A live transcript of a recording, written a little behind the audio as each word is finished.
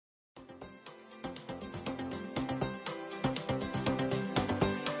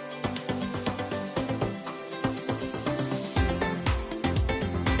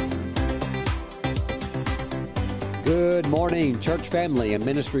Good morning, church family and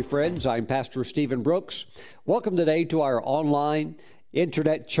ministry friends. I'm Pastor Stephen Brooks. Welcome today to our online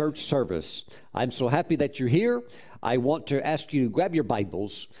internet church service. I'm so happy that you're here. I want to ask you to grab your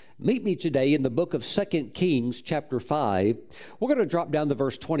Bibles. Meet me today in the book of 2 Kings, chapter 5. We're going to drop down to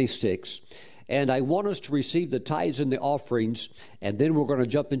verse 26, and I want us to receive the tithes and the offerings, and then we're going to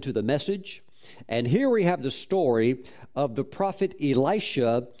jump into the message. And here we have the story of the prophet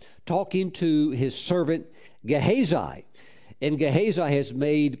Elisha talking to his servant Gehazi. And Gehazi has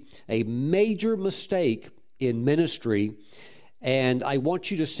made a major mistake in ministry. And I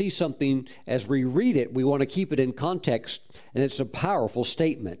want you to see something as we read it. We want to keep it in context, and it's a powerful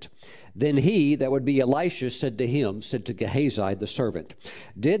statement. Then he, that would be Elisha, said to Gehazi the servant,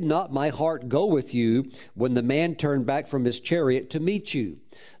 "Did not my heart go with you when the man turned back from his chariot to meet you?"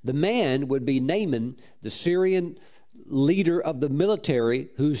 The man would be Naaman, the Syrian leader of the military,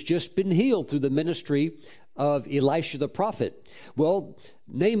 who's just been healed through the ministry of Elisha the prophet. Well,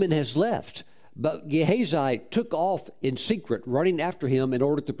 Naaman has left, but Gehazi took off in secret, running after him in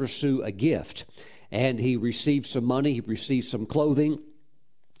order to pursue a gift. And he received some money, he received some clothing.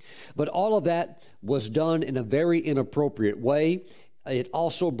 But all of that was done in a very inappropriate way. It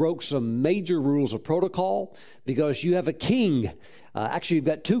also broke some major rules of protocol because you have a king. Actually, you've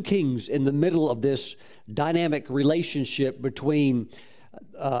got two kings in the middle of this dynamic relationship between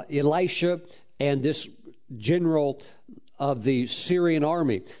Elisha and this general of the Syrian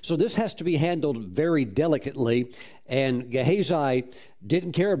army. So this has to be handled very delicately, and Gehazi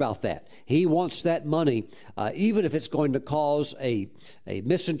didn't care about that. He wants that money, even if it's going to cause a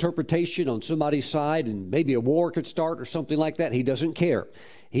misinterpretation on somebody's side and maybe a war could start or something like that. He doesn't care.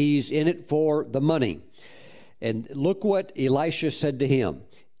 He's in it for the money. And look what Elisha said to him.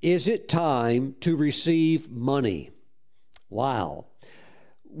 "Is it time to receive money?" Wow.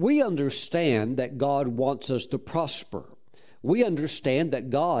 We understand that God wants us to prosper. We understand that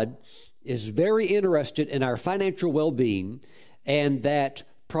God is very interested in our financial well-being, and that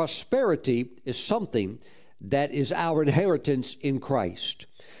prosperity is something that is our inheritance in Christ.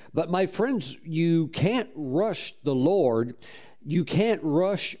 But my friends, you can't rush the Lord. You can't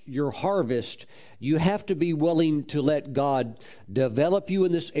rush your harvest. You have to be willing to let God develop you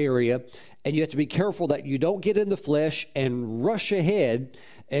in this area, and you have to be careful that you don't get in the flesh and rush ahead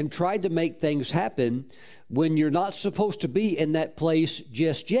and try to make things happen when you're not supposed to be in that place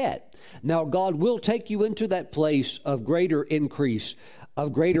just yet. Now, God will take you into that place of greater increase,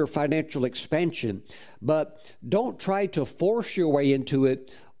 of greater financial expansion, but don't try to force your way into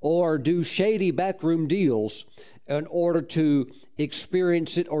it or do shady backroom deals in order to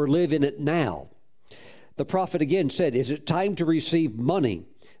experience it or live in it now. The prophet again said, "Is it time to receive money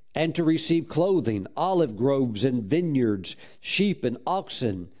and to receive clothing, olive groves and vineyards, sheep and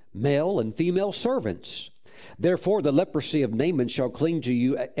oxen, male and female servants? Therefore the leprosy of Naaman shall cling to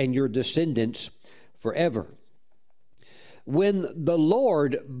you and your descendants forever." When the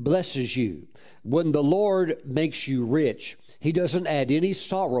Lord blesses you, when the Lord makes you rich, He doesn't add any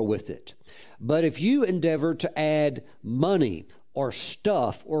sorrow with it. But if you endeavor to add money or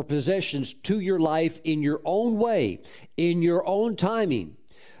stuff or possessions to your life in your own way, in your own timing,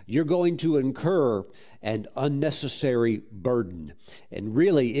 you're going to incur an unnecessary burden. And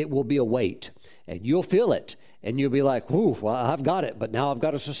really, it will be a weight. And you'll feel it. And you'll be like, "Whew, well, I've got it, but now I've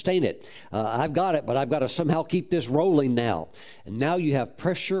got to sustain it. I've got it, but I've got to somehow keep this rolling now." And now you have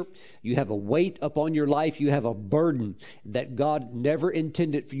pressure. You have a weight upon your life. You have a burden that God never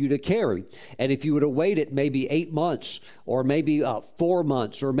intended for you to carry. And if you would have waited maybe 8 months or maybe 4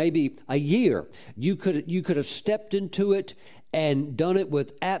 months or maybe a year, you could have stepped into it and done it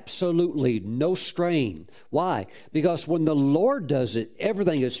with absolutely no strain. Why? Because when the Lord does it,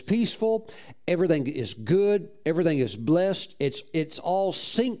 everything is peaceful, everything is good, everything is blessed. It's all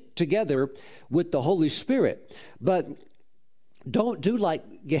synced together with the Holy Spirit. But don't do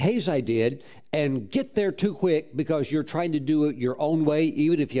like Gehazi did and get there too quick because you're trying to do it your own way,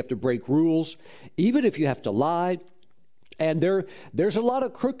 even if you have to break rules, even if you have to lie. And there's a lot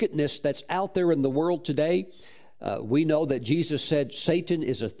of crookedness that's out there in the world today. We know that Jesus said Satan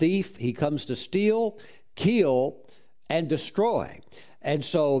is a thief. He comes to steal, kill, and destroy. And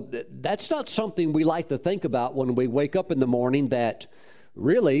so that's not something we like to think about when we wake up in the morning, that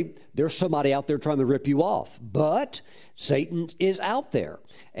really there's somebody out there trying to rip you off. But Satan is out there.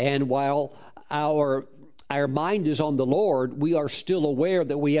 And while our mind is on the Lord, we are still aware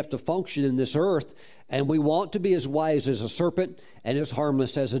that we have to function in this earth, and we want to be as wise as a serpent and as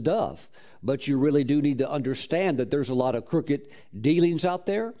harmless as a dove. But you really do need to understand that there's a lot of crooked dealings out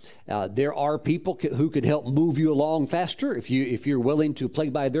there. There are people who can help move you along faster if you're willing to play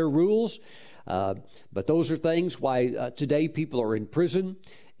by their rules. But those are things why today people are in prison,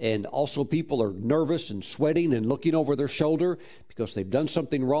 and also people are nervous and sweating and looking over their shoulder because they've done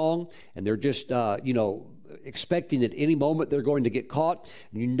something wrong, and they're just, expecting at any moment they're going to get caught.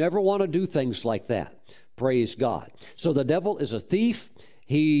 You never want to do things like that. Praise God. So the devil is a thief.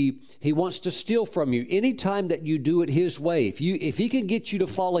 He wants to steal from you anytime that you do it his way. If he can get you to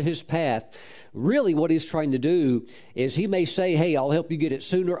follow his path, really what he's trying to do is he may say, hey, I'll help you get it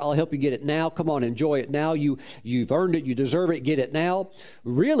sooner. I'll help you get it now. Come on, enjoy it now. You've earned it. You deserve it. Get it now.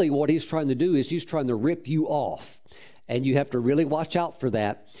 Really what he's trying to do is he's trying to rip you off. And you have to really watch out for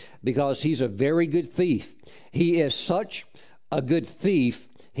that because he's a very good thief. He is such a good thief,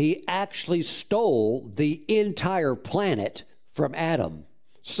 he actually stole the entire planet from Adam.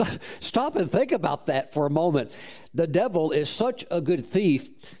 So, stop and think about that for a moment. The devil is such a good thief,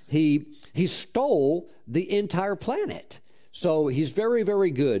 he stole the entire planet. So he's very,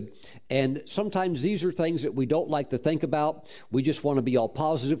 very good. And sometimes these are things that we don't like to think about. We just want to be all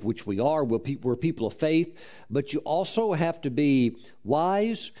positive, which we are. We're people of faith. But you also have to be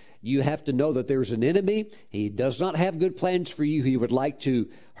wise. You have to know that there's an enemy. He does not have good plans for you. He would like to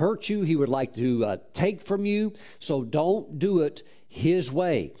hurt you. He would like to take from you. So don't do it his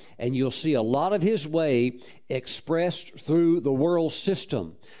way. And you'll see a lot of his way expressed through the world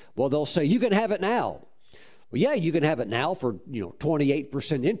system. Well, they'll say, you can have it now. Well, yeah, you can have it now for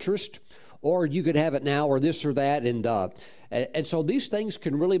 28% interest, or you could have it now, or this or that, and so these things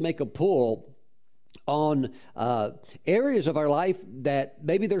can really make a pull on areas of our life that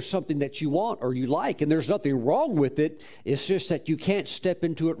maybe there's something that you want or you like, and there's nothing wrong with it. It's just that you can't step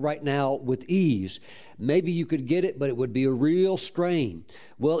into it right now with ease. Maybe you could get it, but it would be a real strain.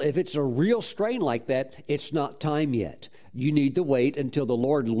 Well, if it's a real strain like that, it's not time yet. You need to wait until the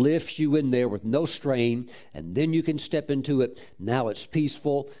Lord lifts you in there with no strain, and then you can step into it. Now it's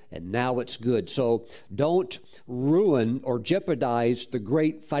peaceful, and now it's good. So don't ruin or jeopardize the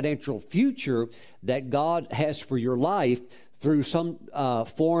great financial future that God has for your life through some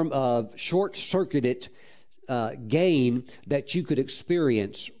form of short-circuited gain that you could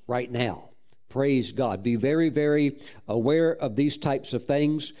experience right now. Praise God. Be very, very aware of these types of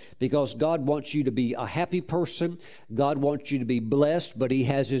things because God wants you to be a happy person. God wants you to be blessed, but He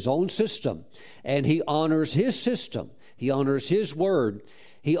has His own system, and He honors His system. He honors His word.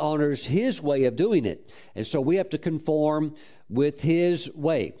 He honors His way of doing it. And so we have to conform with His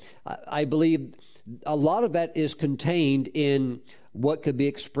way. I believe a lot of that is contained in what could be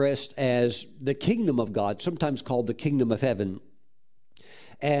expressed as the kingdom of God, sometimes called the kingdom of heaven.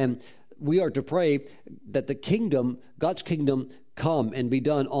 And we are to pray that the kingdom, God's kingdom, come and be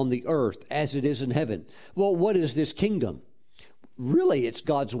done on the earth as it is in heaven. Well, what is this kingdom? Really, it's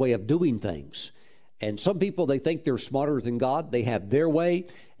God's way of doing things. And some people, they think they're smarter than God. They have their way,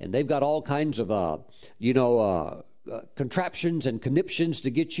 and they've got all kinds of, contraptions and conniptions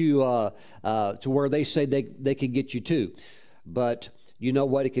to get you to where they say they can get you to. But you know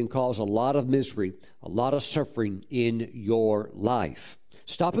what? It can cause a lot of misery, a lot of suffering in your life.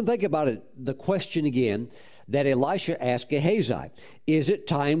 Stop and think about it. The question again that Elisha asked Gehazi, is it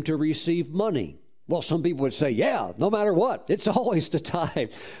time to receive money? Well, some people would say, yeah, no matter what, it's always the time.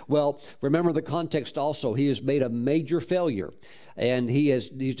 Well, remember the context also. He has made a major failure, and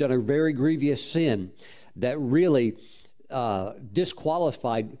he's done a very grievous sin that really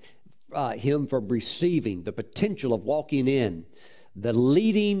disqualified him from receiving the potential of walking in the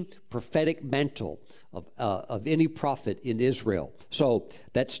leading prophetic mantle of any prophet in Israel. So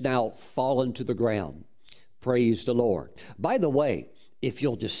that's now fallen to the ground. Praise the Lord. By the way, if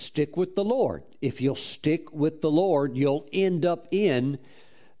you'll just stick with the Lord, you'll end up in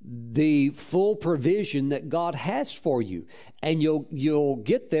the full provision that God has for you. And you'll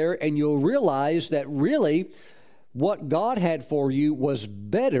get there and you'll realize that really what God had for you was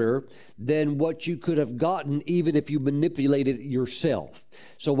better than what you could have gotten even if you manipulated it yourself.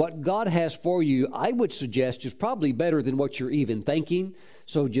 So what God has for you, I would suggest, is probably better than what you're even thinking.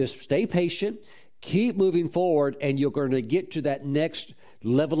 So just stay patient, keep moving forward, and you're going to get to that next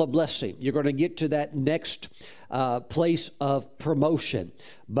level of blessing. You're going to get to that next place of promotion.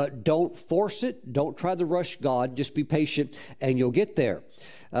 But don't force it. Don't try to rush God. Just be patient, and you'll get there.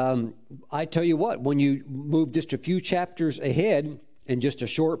 I tell you what, when you move just a few chapters ahead, in just a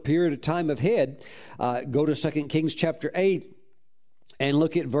short period of time ahead, go to 2 Kings chapter 8 and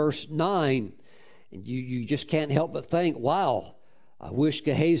look at verse 9. And you just can't help but think, wow, I wish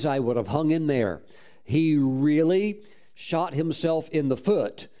Gehazi would have hung in there. He really shot himself in the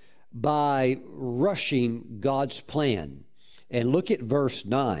foot by rushing God's plan. And look at verse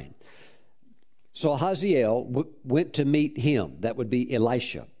 9. So Hazael went to meet him. That would be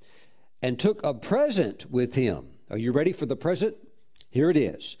Elisha. and took a present with him. Are you ready for the present? Here it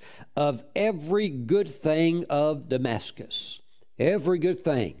is. Of every good thing of Damascus. Every good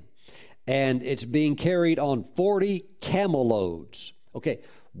thing. And it's being carried on 40 camel loads. Okay,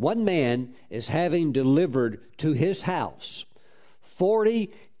 one man is having delivered to his house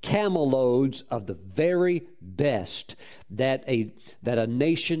 40 camel loads of the very best that a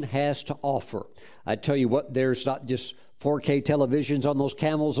nation has to offer. I tell you what, there's not just 4K televisions on those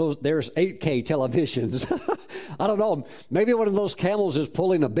camels, there's 8K televisions. I don't know, maybe one of those camels is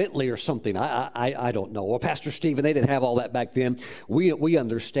pulling a Bentley or something. I don't know. Well, Pastor Stephen, they didn't have all that back then. We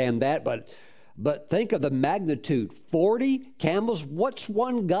understand that, but think of the magnitude. 40 camels, what's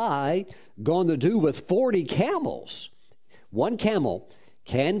one guy going to do with 40 camels? One camel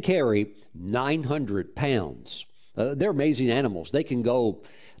can carry 900 pounds. They're amazing animals. They can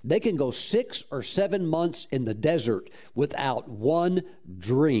go 6 or 7 months in the desert without one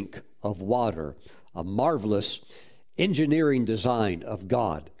drink of water. A marvelous engineering design of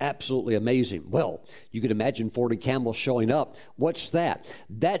God. Absolutely amazing. Well, you can imagine 40 camels showing up. What's that?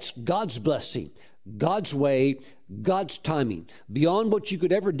 That's God's blessing, God's way, God's timing, beyond what you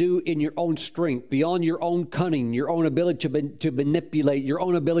could ever do in your own strength, beyond your own cunning, your own ability to manipulate, your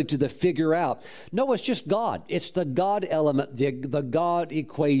own ability to figure out. No, it's just God. It's the God element, the God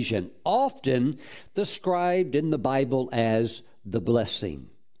equation, often described in the Bible as the blessing.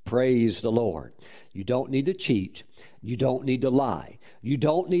 Praise the Lord. You don't need to cheat. You don't need to lie. You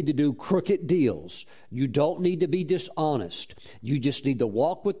don't need to do crooked deals. You don't need to be dishonest. You just need to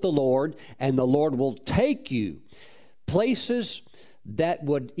walk with the Lord, and the Lord will take you places that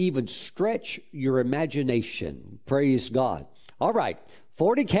would even stretch your imagination. Praise God. All right,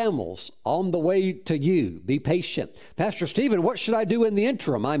 40 camels on the way to you. Be patient. Pastor Stephen, what should I do in the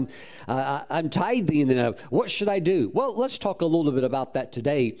interim? I'm tithing. What should I do? Well, let's talk a little bit about that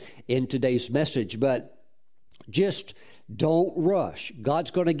today in today's message, but just don't rush.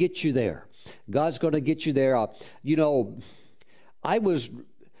 God's going to get you there. God's going to get you there. I was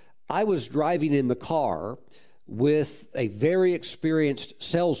driving in the car with a very experienced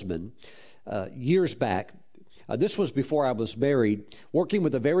salesman years back. This was before I was married, working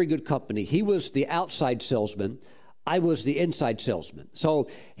with a very good company. He was the outside salesman. I was the inside salesman. So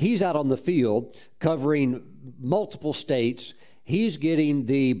he's out on the field covering multiple states. He's getting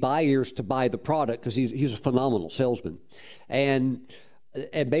the buyers to buy the product because he's a phenomenal salesman. And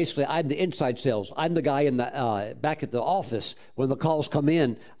basically, I'm the inside sales. I'm the guy in the back at the office. When the calls come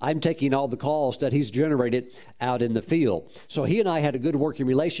in, I'm taking all the calls that he's generated out in the field. So he and I had a good working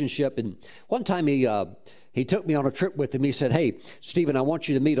relationship. And one time he took me on a trip with him. He said, "Hey, Stephen, I want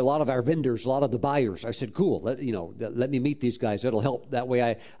you to meet a lot of our vendors, a lot of the buyers." I said, "Cool. Let me meet these guys. That'll help. That way,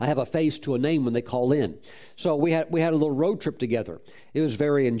 I have a face to a name when they call in." So we had a little road trip together. It was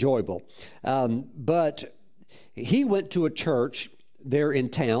very enjoyable. But he went to a church there in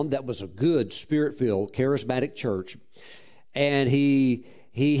town that was a good spirit-filled charismatic church, and he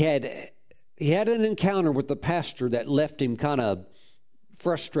had an encounter with the pastor that left him kind of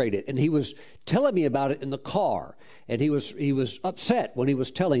frustrated, and he was telling me about it in the car, and he was upset when he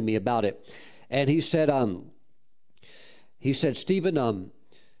was telling me about it. And he said Stephen,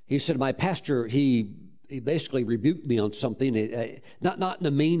 he said, my pastor, he basically rebuked me on something, not in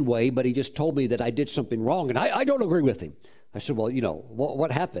a mean way, but he just told me that I did something wrong, and I don't agree with him. I said, well,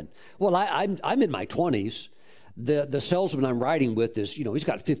 what happened? Well, I'm in my 20s. The salesman I'm riding with is, he's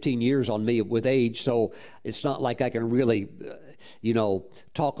got 15 years on me with age, so it's not like I can really,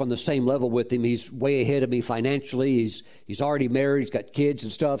 talk on the same level with him. He's way ahead of me financially. He's already married. He's got kids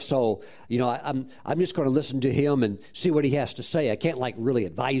and stuff. So, I'm just going to listen to him and see what he has to say. I can't really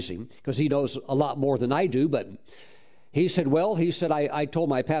advise him because he knows a lot more than I do, but he said, I told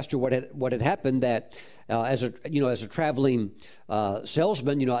my pastor what had happened, that as a traveling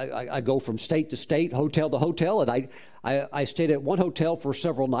salesman, I go from state to state, hotel to hotel, and I stayed at one hotel for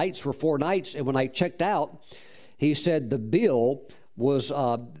several nights, for 4 nights, and when I checked out, he said the bill was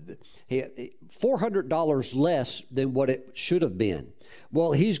 $400 less than what it should have been.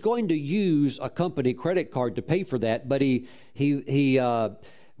 Well, he's going to use a company credit card to pay for that, but he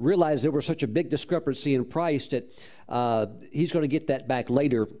realized there was such a big discrepancy in price that he's going to get that back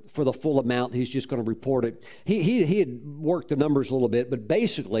later for the full amount. He's just going to report it. He had worked the numbers a little bit, but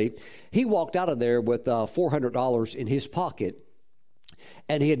basically he walked out of there with $400 in his pocket.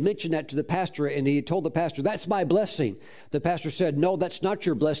 And he had mentioned that to the pastor, and he had told the pastor, "That's my blessing." The pastor said, "No, that's not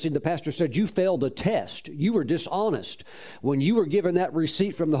your blessing." The pastor said, "You failed a test. You were dishonest. When you were given that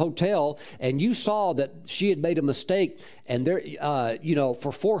receipt from the hotel and you saw that she had made a mistake, and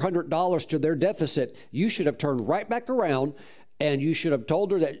for $400 to their deficit, you should have turned right back around And you should have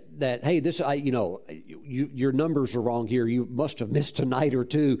told her that hey, your numbers are wrong here. You must have missed a night or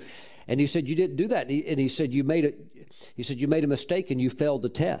two. And he said, you didn't do that. And he said, you made a mistake and you failed the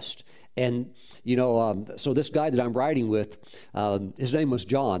test. And, so this guy that I'm riding with, his name was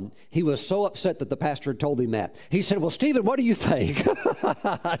John. He was so upset that the pastor had told him that. He said, well, Stephen, what do you think?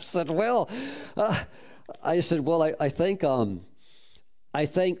 I said, I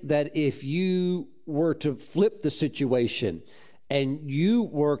think that if you were to flip the situation and you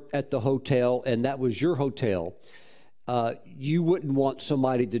worked at the hotel and that was your hotel, you wouldn't want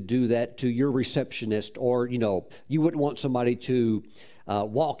somebody to do that to your receptionist, or, you wouldn't want somebody to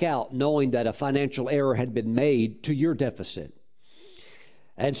walk out knowing that a financial error had been made to your deficit.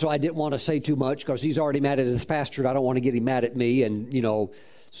 And so I didn't want to say too much because he's already mad at his pastor and I don't want to get him mad at me. And,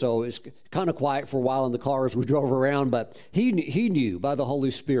 so it's kind of quiet for a while in the car as we drove around, but he knew by the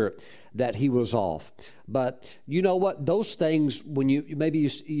Holy Spirit that he was off. But you know what? Those things, when he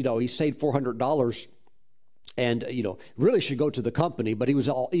saved $400 and, really should go to the company, but he was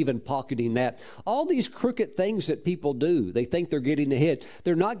even pocketing that. All these crooked things that people do, they think they're getting ahead.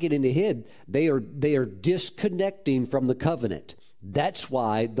 They're not getting ahead. They are disconnecting from the covenant. That's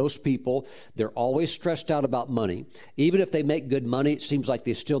why those people, they're always stressed out about money. Even if they make good money, it seems like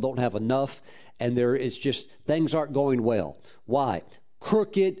they still don't have enough, and it's just things aren't going well. Why?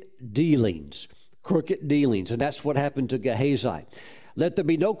 Crooked dealings. And that's what happened to Gehazi. Let there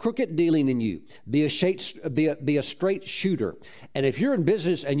be no crooked dealing in you. Be a straight shooter. And if you're in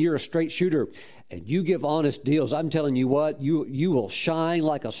business and you're a straight shooter and you give honest deals, I'm telling you what, you will shine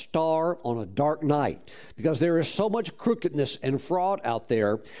like a star on a dark night, because there is so much crookedness and fraud out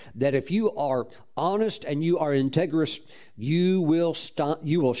there that if you are honest and you are integrous, you will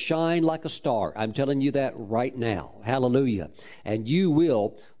shine like a star. I'm telling you that right now. Hallelujah. And you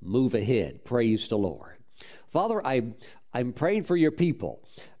will move ahead. Praise the Lord. Father, I'm praying for your people.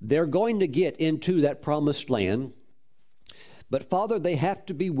 They're going to get into that promised land, but Father, they have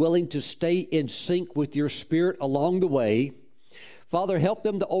to be willing to stay in sync with your Spirit along the way. Father, help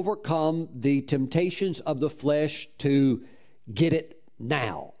them to overcome the temptations of the flesh to get it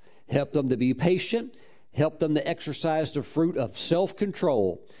now. Help them to be patient. Help them to exercise the fruit of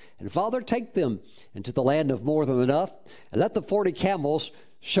self-control. And Father, take them into the land of more than enough, and let the 40 camels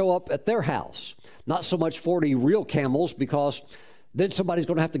show up at their house. Not so much 40 real camels, because then somebody's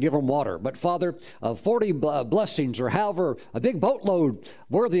going to have to give them water. But Father, 40 blessings, or however, a big boatload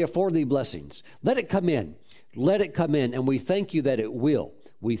worthy of 40 blessings. Let it come in. Let it come in. And we thank you that it will.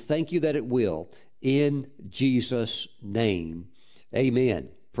 We thank you that it will. In Jesus' name, amen.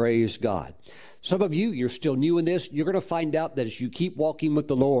 Praise God. Some of you, you're still new in this. You're going to find out that as you keep walking with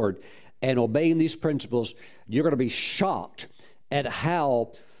the Lord and obeying these principles, you're going to be shocked at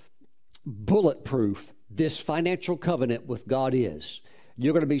how bulletproof this financial covenant with God is.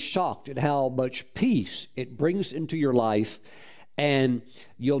 You're going to be shocked at how much peace it brings into your life, and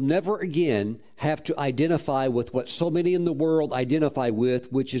you'll never again have to identify with what so many in the world identify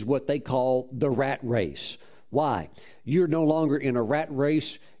with, which is what they call the rat race. Why? You're no longer in a rat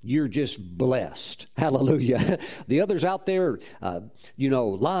race. You're just blessed. Hallelujah. The others out there,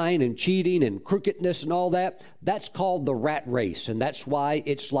 lying and cheating and crookedness and all that, that's called the rat race. And that's why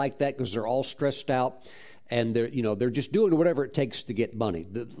it's like that, because they're all stressed out and they're just doing whatever it takes to get money.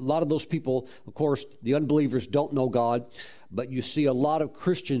 A lot of those people, of course, the unbelievers don't know God, but you see a lot of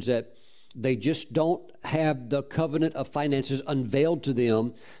Christians that they just don't have the covenant of finances unveiled to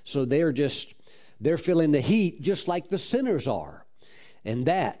them. So they're feeling the heat just like the sinners are. And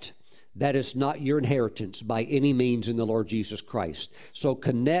that is not your inheritance by any means in the Lord Jesus Christ. So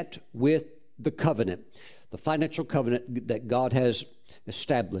connect with the covenant, the financial covenant that God has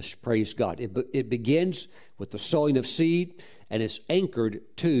established. Praise God. It begins with the sowing of seed, and it's anchored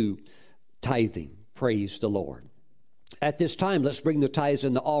to tithing. Praise the Lord. At this time, let's bring the tithes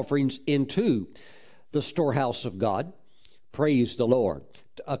and the offerings into the storehouse of God. Praise the Lord.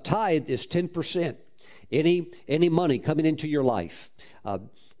 A tithe is 10%. Any money coming into your life,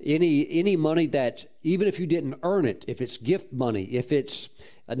 any money that, even if you didn't earn it, if it's gift money, if it's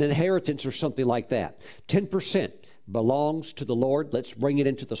an inheritance or something like that, 10% belongs to the Lord. Let's bring it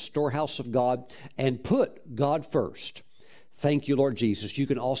into the storehouse of God and put God first. Thank you, Lord Jesus. You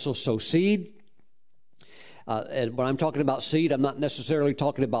can also sow seed. And when I'm talking about seed, I'm not necessarily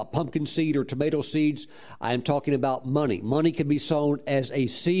talking about pumpkin seed or tomato seeds. I'm talking about money. Money can be sown as a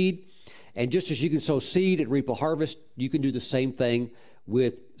seed. And just as you can sow seed and reap a harvest, you can do the same thing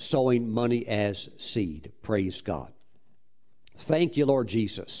with sowing money as seed. Praise God. Thank you, Lord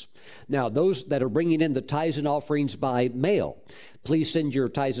Jesus. Now, those that are bringing in the tithes and offerings by mail, please send your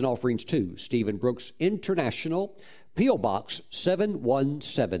tithes and offerings to Stephen Brooks International, P.O. Box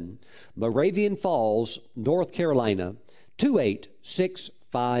 717, Moravian Falls, North Carolina,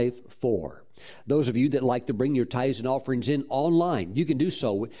 28654. Those of you that like to bring your tithes and offerings in online, you can do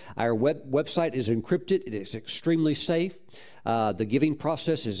so. Our website is encrypted. It is extremely safe. The giving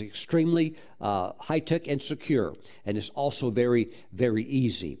process is extremely high-tech and secure, and it's also very, very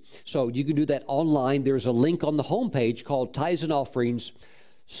easy. So you can do that online. There's a link on the homepage called Tithes and Offerings,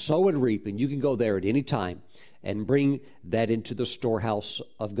 Sow and Reap, and you can go there at any time and bring that into the storehouse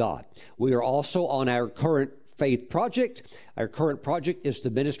of God. We are also on our current faith project. Our current project is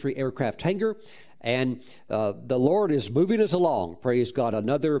the ministry aircraft hangar, and the Lord is moving us along. Praise God.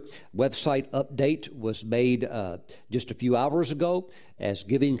 Another website update was made just a few hours ago as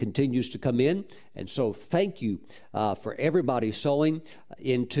giving continues to come in. And so thank you for everybody sowing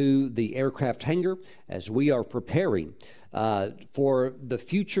into the aircraft hangar as we are preparing for the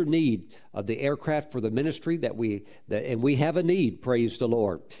future need of the aircraft for the ministry and we have a need, praise the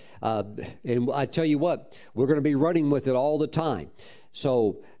Lord. And I tell you what, we're going to be running with it all the time.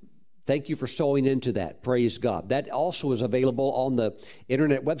 So thank you for sowing into that. Praise God. That also is available on the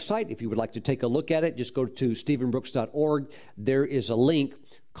internet website. If you would like to take a look at it, just go to stephenbrooks.org. There is a link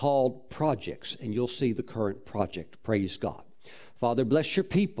called Projects, and you'll see the current project. Praise God. Father, bless your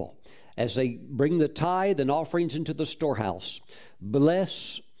people as they bring the tithe and offerings into the storehouse.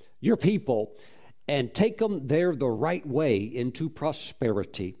 Bless your people and take them there the right way into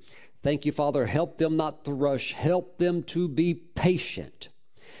prosperity. Thank you, Father. Help them not to rush. Help them to be patient.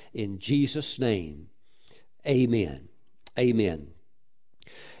 In Jesus' name, amen. Amen.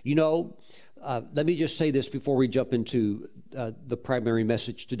 You know, let me just say this before we jump into the primary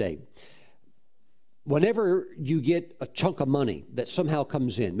message today. Whenever you get a chunk of money that somehow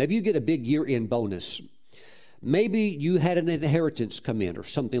comes in, maybe you get a big year-end bonus, maybe you had an inheritance come in or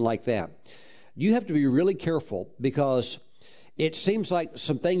something like that, you have to be really careful because it seems like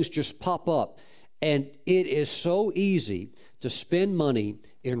some things just pop up, and it is so easy to spend money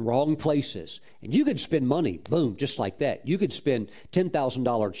in wrong places. And you could spend money, boom, just like that. You could spend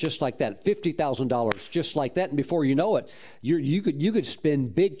 $10,000 just like that, $50,000 just like that, and before you know it, you could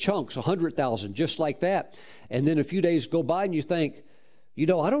spend big chunks, $100,000 just like that. And then a few days go by and you think, you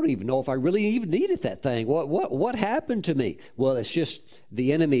know, I don't even know if I really even needed that thing. What happened to me? Well, it's just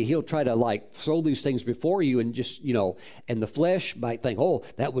the enemy. He'll try to like throw these things before you and just, you know, and the flesh might think, oh,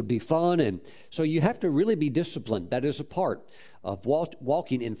 that would be fun. And so you have to really be disciplined. That is a part of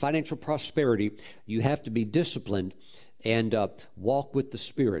walking in financial prosperity. You have to be disciplined and walk with the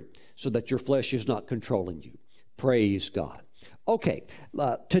Spirit so that your flesh is not controlling you. Praise God. Okay,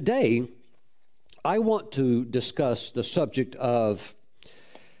 today I want to discuss the subject of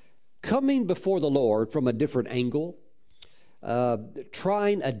coming before the Lord from a different angle,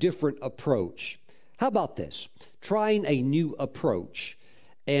 trying a different approach. How about this? Trying a new approach.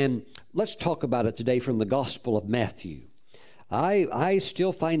 And let's talk about it today from the Gospel of Matthew. I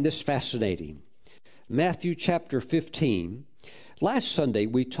still find this fascinating. Matthew chapter 15. Last Sunday,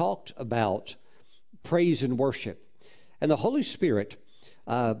 we talked about praise and worship. And the Holy Spirit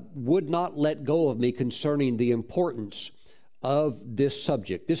would not let go of me concerning the importance of this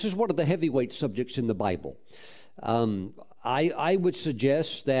subject. This is one of the heavyweight subjects in the Bible. I would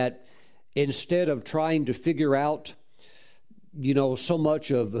suggest that instead of trying to figure out, you know, so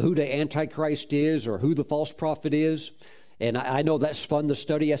much of who the Antichrist is or who the false prophet is, and I know that's fun to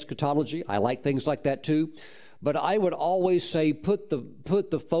study eschatology. I like things like that too. But I would always say put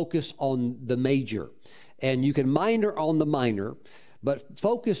the focus on the major. And you can minor on the minor, but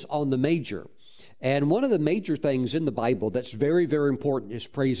focus on the major. And one of the major things in the Bible that's very, very important is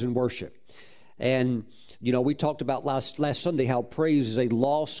praise and worship. And, you know, we talked about last Sunday how praise is a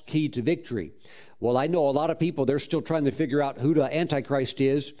lost key to victory. Well, I know a lot of people, they're still trying to figure out who the Antichrist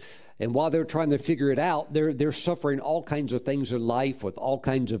is. And while they're trying to figure it out, they're suffering all kinds of things in life with all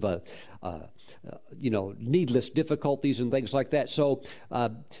kinds of needless difficulties and things like that. So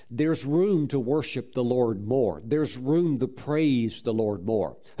there's room to worship the Lord more. There's room to praise the Lord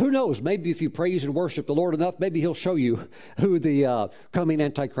more. Who knows? Maybe if you praise and worship the Lord enough, maybe He'll show you who the coming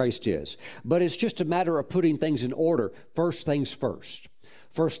Antichrist is. But it's just a matter of putting things in order. First things first.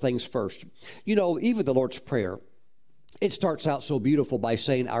 First things first. You know, even the Lord's Prayer, it starts out so beautiful by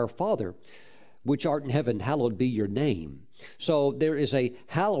saying, Our Father, which art in heaven, hallowed be your name. So there is a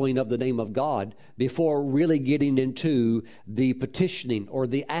hallowing of the name of God before really getting into the petitioning or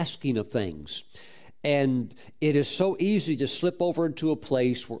the asking of things. And it is so easy to slip over into a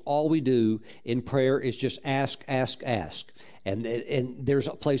place where all we do in prayer is just ask, ask, ask. And there's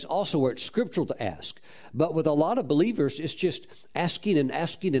a place also where it's scriptural to ask. But with a lot of believers, it's just asking and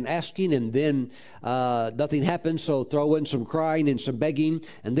asking and asking, and then nothing happens, so throw in some crying and some begging,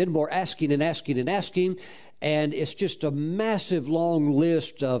 and then more asking and asking and asking. And it's just a massive long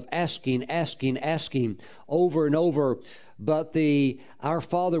list of asking over and over. But Our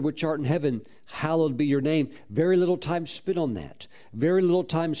Father which art in heaven, hallowed be your name. Very little time spent on that. Very little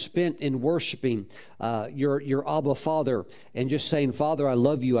time spent in worshiping your Abba Father and just saying, Father, I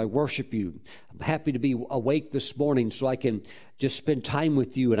love you, I worship you. I'm happy to be awake this morning so I can just spend time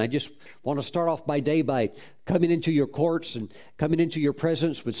with you. And I just want to start off my day by coming into your courts and coming into your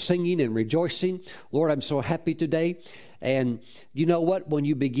presence with singing and rejoicing. Lord, I'm so happy today. And you know what? When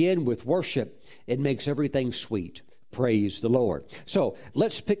you begin with worship, it makes everything sweet. Praise the Lord. So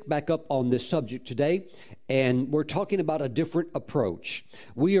let's pick back up on this subject today, and we're talking about a different approach.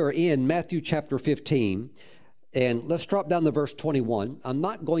 We are in Matthew chapter 15, and let's drop down to verse 21. I'm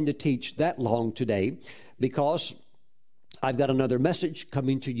not going to teach that long today because I've got another message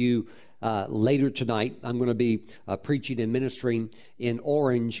coming to you later tonight. I'm going to be preaching and ministering in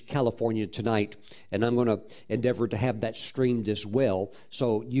Orange, California tonight, and I'm going to endeavor to have that streamed as well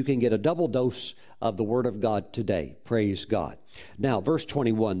so you can get a double dose of the Word of God today. Praise God. Now, verse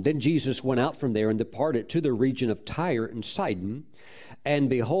 21, Then Jesus went out from there and departed to the region of Tyre and Sidon, and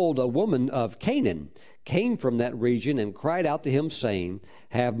behold, a woman of Canaan came from that region and cried out to him, saying,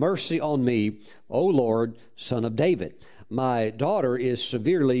 Have mercy on me, O Lord, Son of David. My daughter is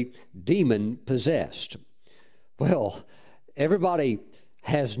severely demon-possessed. Well, everybody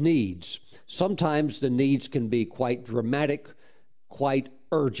has needs. Sometimes the needs can be quite dramatic, quite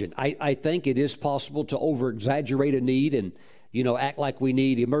urgent. I think it is possible to over-exaggerate a need and, act like we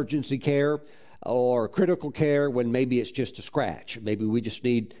need emergency care or critical care when maybe it's just a scratch. Maybe we just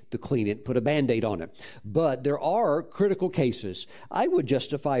need to clean it, put a Band-Aid on it. But there are critical cases. I would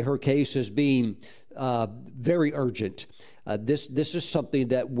justify her case as being very urgent. This is something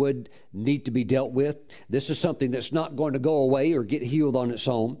that would need to be dealt with. This is something that's not going to go away or get healed on its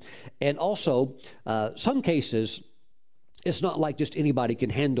own. And also, some cases, it's not like just anybody can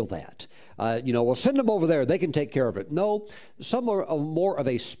handle that. Well, send them over there. They can take care of it. No, some are more of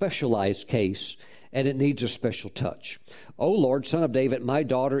a specialized case, and it needs a special touch. O Lord, Son of David, my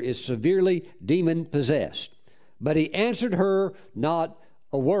daughter is severely demon-possessed. But he answered her not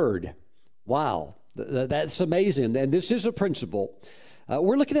a word. Wow, that's amazing. And this is a principle.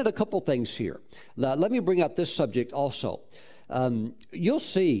 We're looking at a couple things here. Let me bring out this subject also. You'll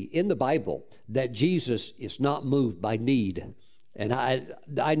see in the Bible that Jesus is not moved by need. And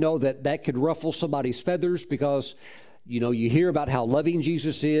I know that could ruffle somebody's feathers because, you hear about how loving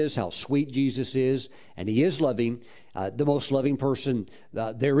Jesus is, how sweet Jesus is, and he is loving, the most loving person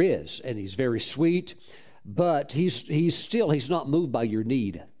there is. And he's very sweet, but he's not moved by your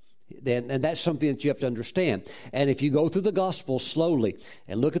need. And that's something that you have to understand. And if you go through the gospel slowly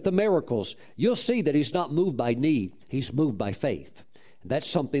and look at the miracles, you'll see that he's not moved by need. He's moved by faith. And that's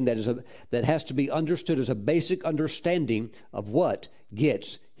something that has to be understood as a basic understanding of what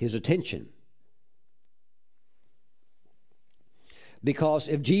gets his attention. Because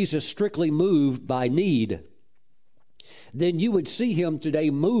if Jesus strictly moved by need, then you would see him today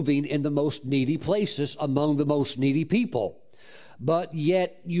moving in the most needy places among the most needy people. But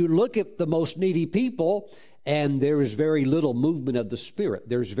yet you look at the most needy people and there is very little movement of the Spirit.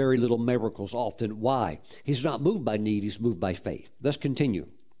 There's very little miracles often. Why? He's not moved by need, he's moved by faith. Let's continue.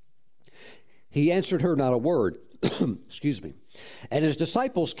 He answered her not a word. Excuse me. And his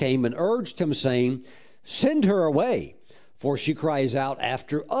disciples came and urged him, saying, Send her away, for she cries out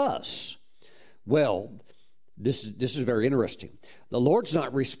after us. Well, this is very interesting. The Lord's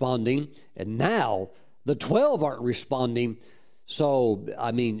not responding, and now the 12 aren't responding. So,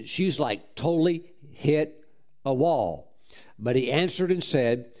 she's like totally hit a wall. But he answered and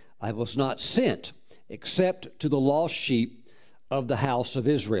said, I was not sent except to the lost sheep of the house of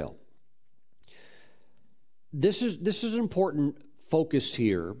Israel. This is an important focus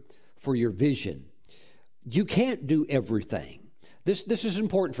here for your vision. You can't do everything. This is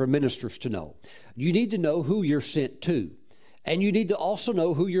important for ministers to know. You need to know who you're sent to, and you need to also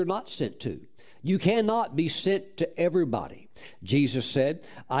know who you're not sent to. You cannot be sent to everybody. Jesus said,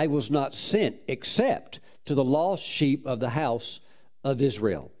 I was not sent except to the lost sheep of the house of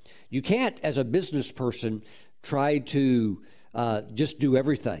Israel. You can't, as a business person, try to just do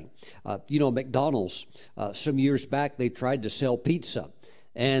everything. McDonald's, some years back, they tried to sell pizza.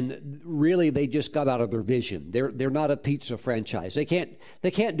 And really, they just got out of their vision. They're not a pizza franchise. They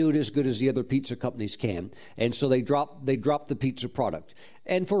can't do it as good as the other pizza companies can. And so they drop the pizza product,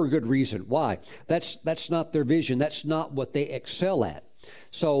 and for a good reason. Why? That's not their vision. That's not what they excel at.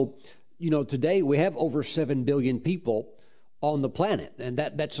 So, today we have over 7 billion people on the planet, and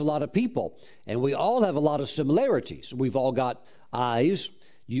that's a lot of people. And we all have a lot of similarities. We've all got eyes.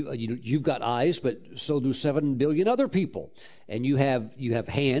 You've got eyes, but so do 7 billion other people. And you have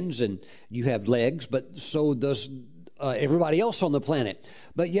hands and you have legs, but so does everybody else on the planet.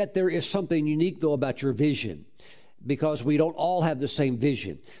 But yet there is something unique, though, about your vision, because we don't all have the same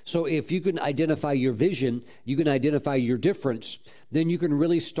vision. So if you can identify your vision, you can identify your difference, then you can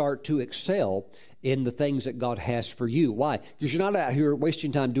really start to excel in the things that God has for you. Why? Because you're not out here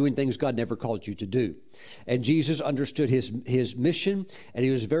wasting time doing things God never called you to do. And Jesus understood his mission, and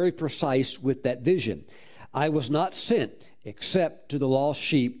he was very precise with that vision. I was not sent except to the lost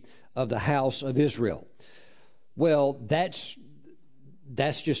sheep of the house of Israel. Well, that's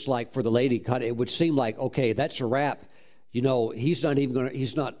just like for the lady, it would seem like, okay, that's a wrap. He's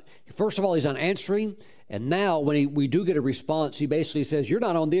not, first of all, he's not answering. And now when we do get a response, he basically says, you're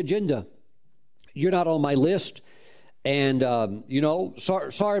not on the agenda. You're not on my list. And,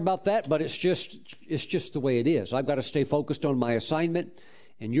 sorry about that, but it's just the way it is. I've got to stay focused on my assignment,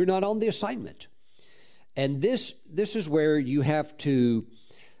 and you're not on the assignment. And this is where you have to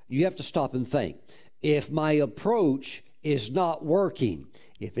stop and think. If my approach is not working,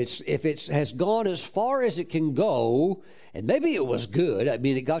 if it has gone as far as it can go, and maybe it was good, I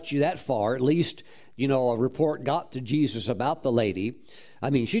mean, it got you that far, at least, a report got to Jesus about the lady.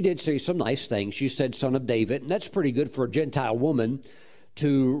 I mean, she did say some nice things. She said, son of David, and that's pretty good for a Gentile woman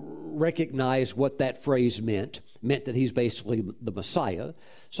to recognize what that phrase meant that he's basically the Messiah.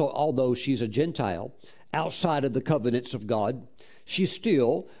 So although she's a Gentile, outside of the covenants of God, she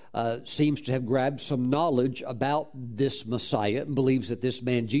still seems to have grabbed some knowledge about this Messiah and believes that this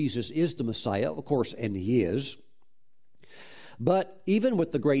man Jesus is the Messiah, of course, and he is. But even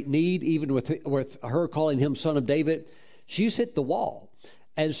with the great need, even with her calling him son of David, she's hit the wall.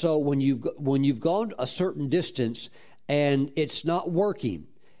 And so when you've gone a certain distance and it's not working,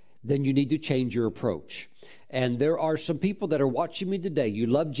 then you need to change your approach. And there are some people that are watching me today. You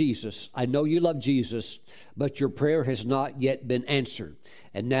love Jesus. I know you love Jesus, but your prayer has not yet been answered.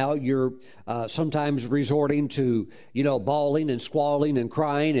 And now you're sometimes resorting to, bawling and squalling and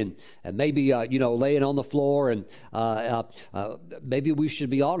crying and maybe, laying on the floor. And maybe we should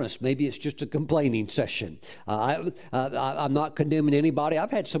be honest. Maybe it's just a complaining session. I'm not condemning anybody.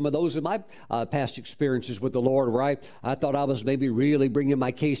 I've had some of those in my past experiences with the Lord where I thought I was maybe really bringing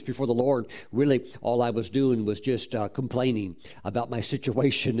my case before the Lord. Really, all I was doing was just complaining about my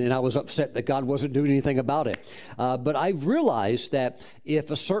situation, and I was upset that God wasn't doing anything about it. But I've realized that if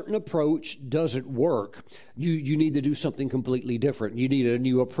a certain approach doesn't work, you need to do something completely different. You need a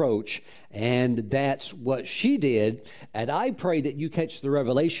new approach, and that's what she did. And I pray that you catch the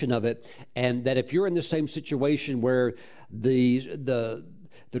revelation of it, and that if you're in the same situation where the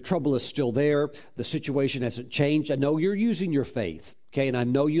trouble is still there, the situation hasn't changed, I know you're using your faith. Okay, and I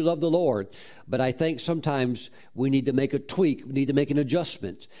know you love the Lord, but I think sometimes we need to make a tweak, we need to make an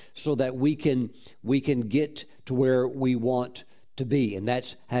adjustment so that we can get to where we want to be, and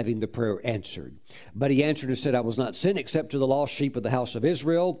that's having the prayer answered. But he answered and said, I was not sent except to the lost sheep of the house of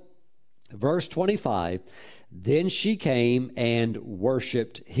Israel. Verse 25, then she came and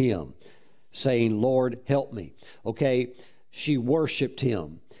worshiped him, saying, Lord, help me. Okay, she worshiped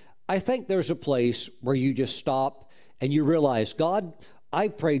him. I think there's a place where you just stop and you realize, God, I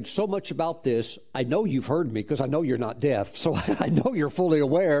prayed so much about this. I know you've heard me because I know you're not deaf. So I know you're fully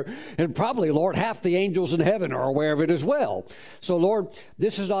aware. And probably, Lord, half the angels in heaven are aware of it as well. So, Lord,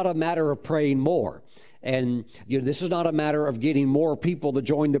 this is not a matter of praying more. And this is not a matter of getting more people to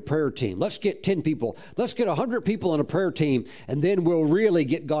join the prayer team. Let's get 10 people. Let's get 100 people on a prayer team, and then we'll really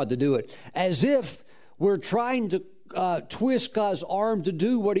get God to do it. As if we're trying to twist God's arm to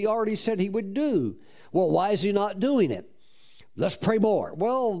do what he already said he would do. Well, why is he not doing it? Let's pray more.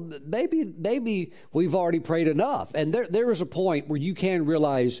 Well, maybe we've already prayed enough. And there is a point where you can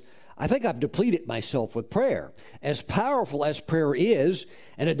realize, I think I've depleted myself with prayer. As powerful as prayer is,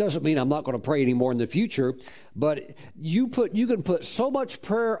 and it doesn't mean I'm not going to pray anymore in the future, but you can put so much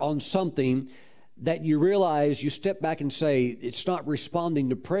prayer on something that you realize, you step back and say, it's not responding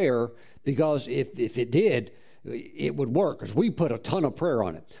to prayer, because if it did, it would work, because we put a ton of prayer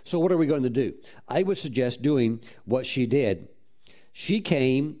on it. So what are we going to do? I would suggest doing what she did. She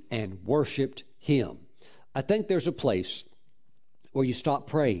came and worshiped him. I think there's a place where you stop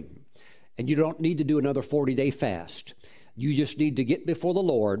praying, and you don't need to do another 40-day fast. you just need to get before the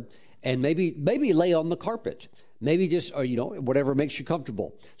Lord and maybe lay on the carpet. Maybe just, or, whatever makes you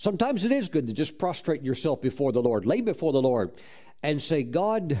comfortable. Sometimes it is good to just prostrate yourself before the Lord. Lay before the Lord and say,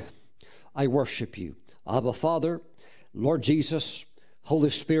 God, I worship you. Abba, Father, Lord Jesus, Holy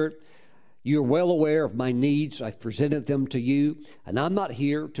Spirit, you're well aware of my needs. I've presented them to you, and I'm not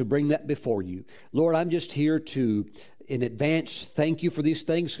here to bring that before you. Lord, I'm just here to, in advance, thank you for these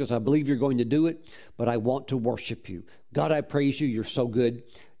things because I believe you're going to do it, but I want to worship you. God, I praise you. You're so good.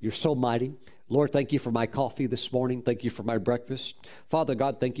 You're so mighty. Lord, thank you for my coffee this morning. Thank you for my breakfast. Father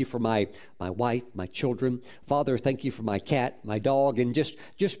God, thank you for my wife, my children. Father, thank you for my cat, my dog, and just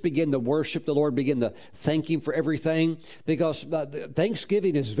begin to worship the Lord, begin to thank him for everything, because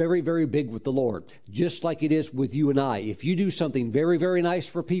Thanksgiving is very, very big with the Lord, just like it is with you and I. If you do something very, very nice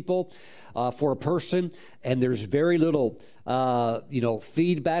for people, for a person, and there's very little,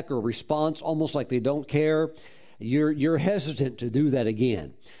 feedback or response, almost like they don't care, you're hesitant to do that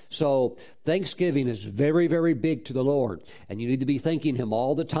again. So Thanksgiving is very, very big to the Lord, and you need to be thanking him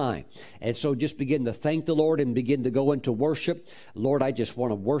all the time. And so just begin to thank the Lord and begin to go into worship. Lord, I just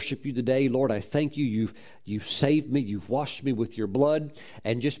want to worship you today. Lord, I thank you. You've saved me. You've washed me with your blood.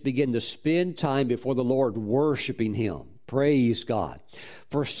 And just begin to spend time before the Lord worshiping him. Praise God.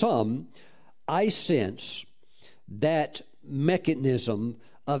 For some, I sense that mechanism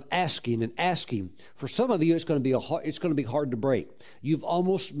of asking and asking. For some of you, it's going to be hard to break. You've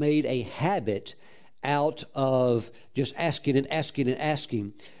almost made a habit out of just asking and asking and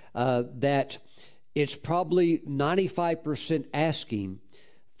asking, that it's probably 95% asking,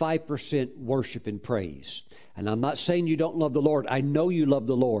 5% worship and praise. And I'm not saying you don't love the Lord. I know you love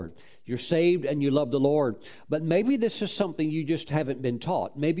the Lord. You're saved and you love the Lord. But maybe this is something you just haven't been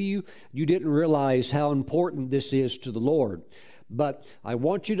taught. Maybe you didn't realize how important this is to the Lord. But I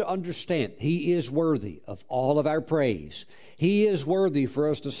want you to understand, he is worthy of all of our praise. He is worthy for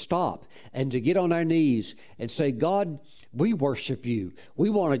us to stop and to get on our knees and say, God, we worship you. We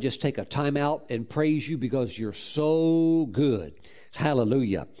want to just take a time out and praise you because you're so good.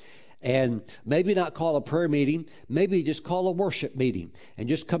 Hallelujah. And maybe not call a prayer meeting, maybe just call a worship meeting and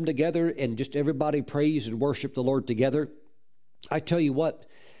just come together and just everybody praise and worship the Lord together. I tell you what,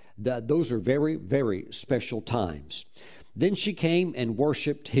 those are very, very special times. Then she came and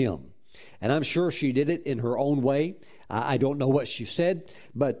worshiped him. And I'm sure she did it in her own way. I don't know what she said,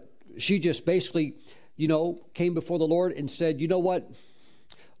 but she just basically, came before the Lord and said, you know what,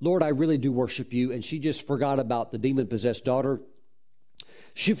 Lord, I really do worship you. And she just forgot about the demon-possessed daughter.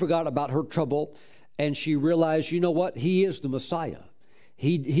 She forgot about her trouble. And she realized, you know what, he is the Messiah.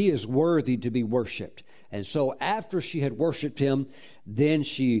 He is worthy to be worshiped. And so after she had worshiped him, then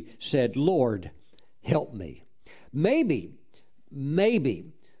she said, Lord, help me. Maybe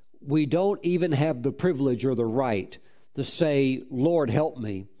we don't even have the privilege or the right to say, Lord, help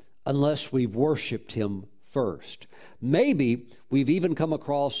me, unless we've worshiped him first. Maybe we've even come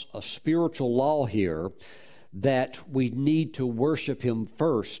across a spiritual law here that we need to worship him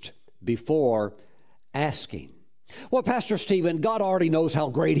first before asking. Well, Pastor Stephen, God already knows how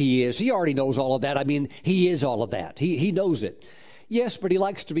great he is. He already knows all of that. I mean, he is all of that. He knows it. Yes, but he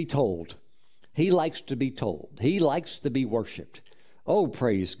likes to be told. He likes to be told. He likes to be worshiped. Oh,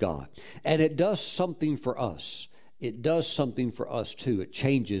 praise God. And it does something for us. It does something for us too. It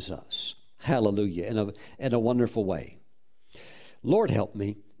changes us. Hallelujah. In a wonderful way. Lord, help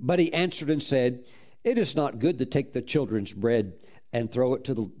me. But he answered and said, it is not good to take the children's bread and throw it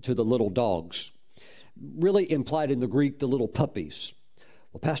to the little dogs. Really implied in the Greek, the little puppies.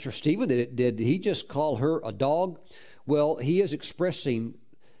 Well, Pastor Stephen, did he just call her a dog? Well, he is expressing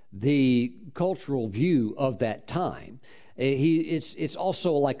the cultural view of that time. It's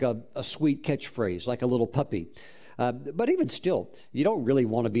also like a sweet catchphrase, like a little puppy. But even still, you don't really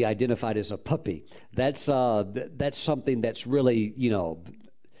want to be identified as a puppy. That's something that's really,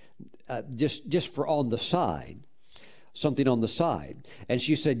 just for on the side, something on the side. And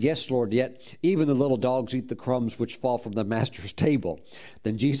she said, yes, Lord, yet even the little dogs eat the crumbs which fall from the master's table.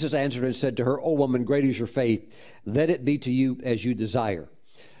 Then Jesus answered and said to her, O woman, great is your faith. Let it be to you as you desire.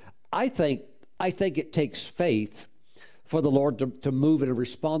 I think it takes faith for the Lord to move and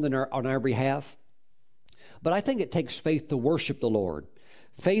respond on our behalf. But I think it takes faith to worship the Lord.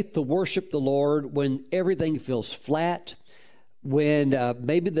 Faith to worship the Lord when everything feels flat, when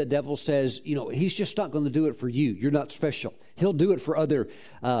maybe the devil says, he's just not going to do it for you. You're not special. He'll do it for other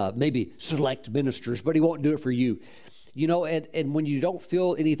maybe select ministers, but he won't do it for you. And when you don't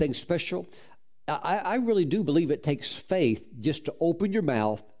feel anything special, I really do believe it takes faith just to open your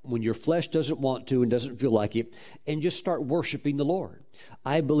mouth when your flesh doesn't want to and doesn't feel like it, and just start worshiping the Lord.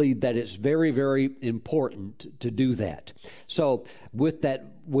 I believe that it's very, very important to do that. So with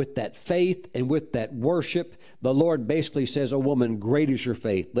that faith and with that worship, the Lord basically says, "O woman, great is your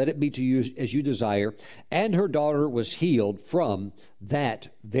faith. Let it be to you as you desire." And her daughter was healed from that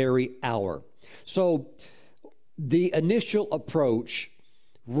very hour. So the initial approach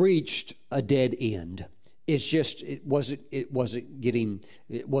reached a dead end. It's just it wasn't getting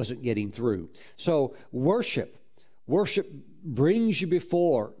through. So worship brings you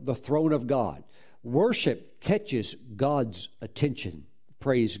before the throne of God. Worship catches God's attention.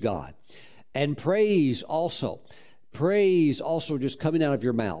 Praise God. And praise also just coming out of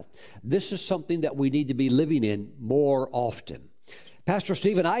your mouth. This is something that we need to be living in more often. Pastor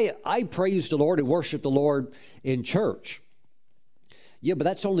Stephen, I praise the Lord and worship the Lord in church. Yeah, but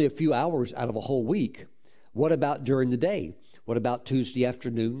that's only a few hours out of a whole week. What about during the day? What about Tuesday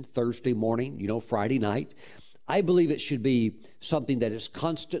afternoon, Thursday morning, Friday night? I believe it should be something that is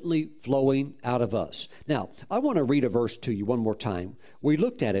constantly flowing out of us. Now, I want to read a verse to you one more time. We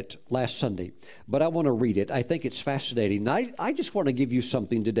looked at it last Sunday, but I want to read it. I think it's fascinating. I just want to give you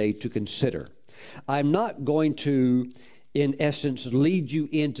something today to consider. I'm not going to, in essence, lead you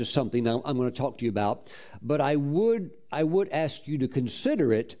into something I'm going to talk to you about, but I would ask you to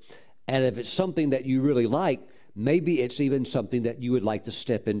consider it, and if it's something that you really like, maybe it's even something that you would like to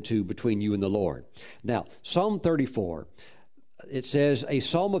step into between you and the Lord. Now, Psalm 34, it says, "A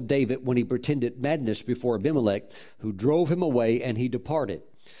psalm of David when he pretended madness before Abimelech, who drove him away, and he departed."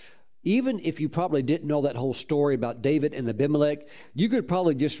 Even if you probably didn't know that whole story about David and Abimelech, you could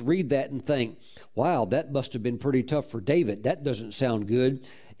probably just read that and think, wow, that must have been pretty tough for David. That doesn't sound good.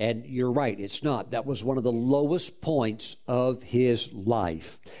 And you're right, it's not. That was one of the lowest points of his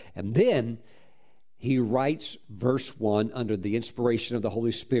life. And then he writes verse 1 under the inspiration of the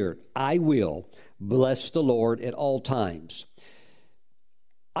Holy Spirit, "I will bless the Lord at all times."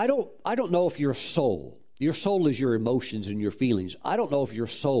 I don't know if your soul is your emotions and your feelings. I don't know if your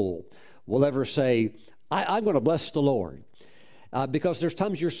soul will ever say, I'm going to bless the Lord. Because there's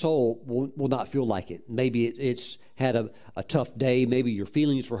times your soul will not feel like it. Maybe it's had a tough day. Maybe your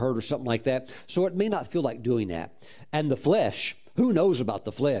feelings were hurt or something like that. So it may not feel like doing that. And the flesh, who knows about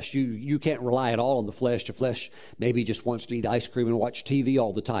the flesh? You can't rely at all on the flesh. The flesh maybe just wants to eat ice cream and watch TV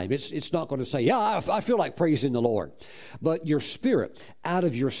all the time. It's not going to say, yeah, I feel like praising the Lord. But your spirit, out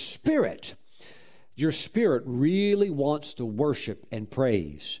of your spirit really wants to worship and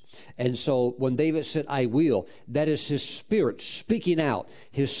praise. And so when David said, "I will," that is his spirit speaking out,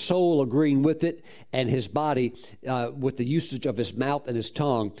 his soul agreeing with it, and his body, with the usage of his mouth and his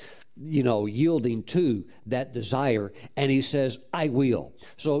tongue, yielding to that desire. And he says, "I will."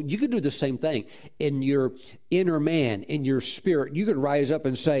 So you can do the same thing in your inner man, in your spirit. You can rise up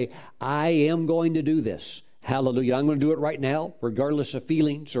and say, "I am going to do this. Hallelujah. I'm going to do it right now, regardless of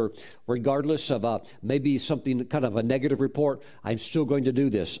feelings or regardless of maybe something kind of a negative report. I'm still going to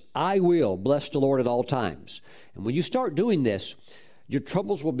do this. I will bless the Lord at all times." And when you start doing this, your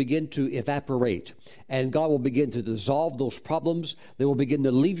troubles will begin to evaporate, and God will begin to dissolve those problems. They will begin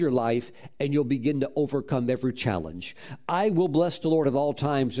to leave your life, and you'll begin to overcome every challenge. "I will bless the Lord at all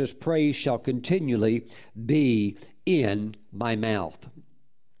times. His praise shall continually be in my mouth."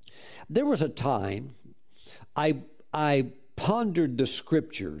 There was a time I pondered the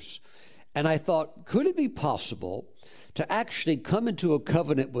scriptures, and I thought, could it be possible to actually come into a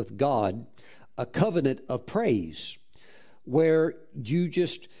covenant with God, a covenant of praise, where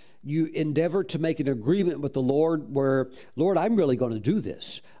you endeavor to make an agreement with the Lord where, "Lord, I'm really going to do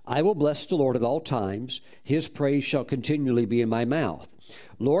this. I will bless the Lord at all times. His praise shall continually be in my mouth.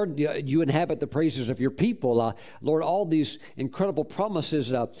 Lord, you inhabit the praises of your people. Lord, all these incredible promises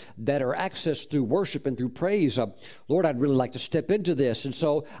that are accessed through worship and through praise. Lord, I'd really like to step into this." And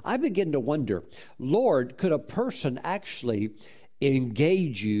so I begin to wonder, Lord, could a person actually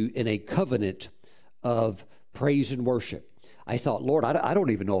engage you in a covenant of praise and worship? I thought, Lord, I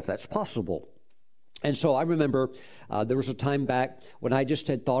don't even know if that's possible. And so I remember there was a time back when I just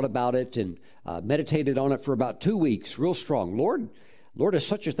had thought about it and meditated on it for about 2 weeks, real strong. Lord, is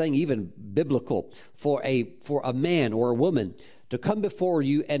such a thing even biblical for a man or a woman to come before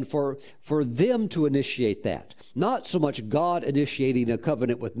you and for them to initiate that? Not so much God initiating a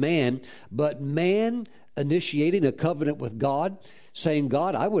covenant with man, but man initiating a covenant with God, saying,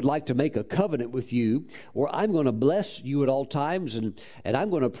 "God, I would like to make a covenant with you where I'm going to bless you at all times and I'm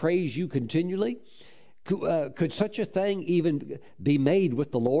going to praise you continually." Could such a thing even be made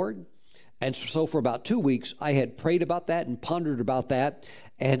with the Lord? And so for about 2 weeks, I had prayed about that and pondered about that.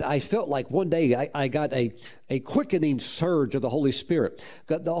 And I felt like one day I got a quickening surge of the Holy Spirit.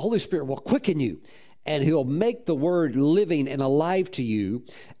 The Holy Spirit will quicken you, and He'll make the Word living and alive to you.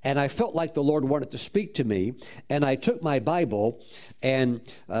 And I felt like the Lord wanted to speak to me. And I took my Bible, and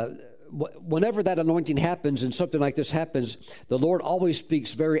whenever that anointing happens and something like this happens, the Lord always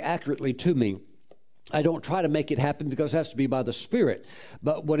speaks very accurately to me. I don't try to make it happen because it has to be by the Spirit.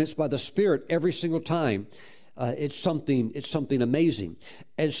 But when it's by the Spirit, every single time, it's something amazing.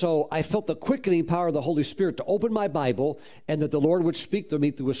 And so I felt the quickening power of the Holy Spirit to open my Bible and that the Lord would speak to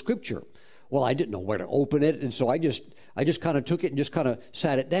me through a scripture. Well, I didn't know where to open it, and so I just kind of took it and just kind of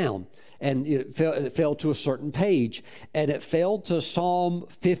sat it down. And it fell to a certain page, and it fell to Psalm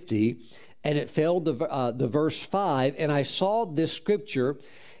 50, and it fell to the verse 5, and I saw this scripture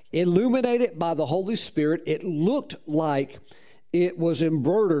illuminated by the Holy Spirit. It looked like it was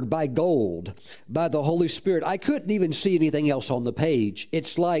embroidered by gold by the Holy Spirit. I couldn't even see anything else on the page.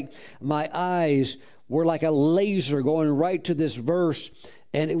 It's like my eyes were like a laser going right to this verse,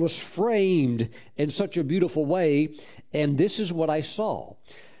 and it was framed in such a beautiful way. And this is what I saw.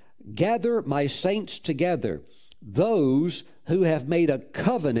 Gather my saints together, those who have made a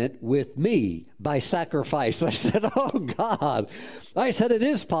covenant with me by sacrifice. I said, oh God. I said, it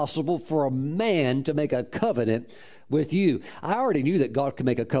is possible for a man to make a covenant with you. I already knew that God could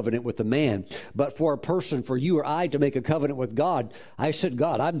make a covenant with a man, but for a person, for you or I to make a covenant with God, I said,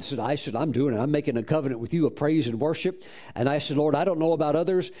 God, I'm doing it. I'm making a covenant with you of praise and worship. And I said, Lord, I don't know about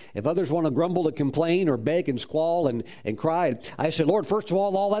others. If others want to grumble and complain or beg and squall and cry, I said, Lord, first of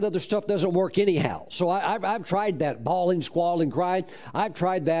all that other stuff doesn't work anyhow. So I've tried that, bawling, squalling, crying. I've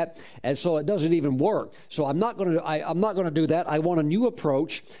tried that, and so it doesn't even work. So I'm not going to do that. I want a new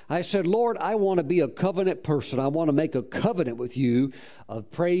approach. I said, Lord, I want to be a covenant person. I want to make a covenant with you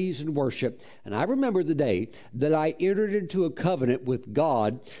of praise and worship. And I remember the day that I entered into a covenant with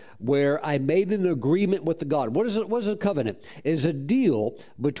God where I made an agreement with the God. What is it? What is a covenant? It is a deal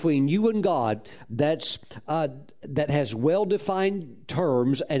between you and God that has well-defined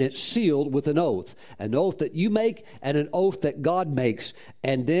terms, and it's sealed with an oath that you make and an oath that God makes.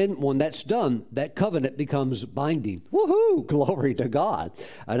 And then when that's done, that covenant becomes binding. Woohoo! Glory to God.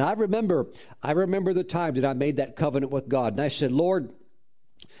 And I remember the time that I made that covenant with God. And I said, Lord,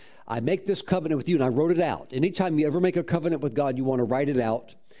 I make this covenant with you, and I wrote it out. Anytime you ever make a covenant with God, you want to write it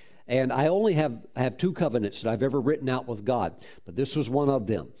out. And I only have 2 covenants that I've ever written out with God, but this was one of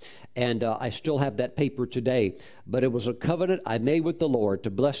them. And I still have that paper today. But it was a covenant I made with the Lord to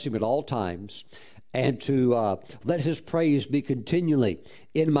bless Him at all times and to let His praise be continually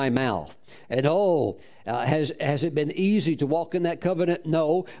in my mouth. And has it been easy to walk in that covenant?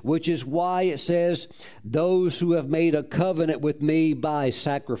 No, which is why it says, those who have made a covenant with me by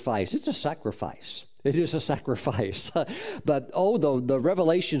sacrifice. It's a sacrifice. It is a sacrifice. But the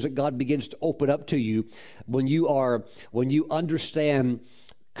revelations that God begins to open up to you when you understand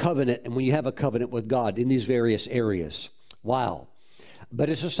covenant and when you have a covenant with God in these various areas. Wow. But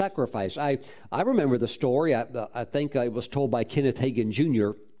it's a sacrifice. I remember the story. I think I was told by Kenneth Hagin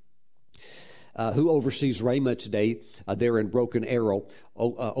Jr., who oversees Rhema today there in Broken Arrow,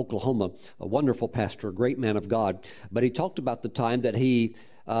 Oklahoma. A wonderful pastor, a great man of God. But he talked about the time that he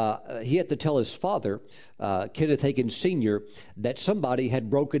had to tell his father, Kenneth Hagin Sr., that somebody had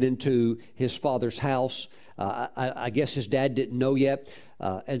broken into his father's house. I guess his dad didn't know yet,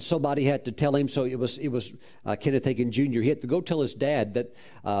 and somebody had to tell him. So it was Kenneth Hagin Jr. He had to go tell his dad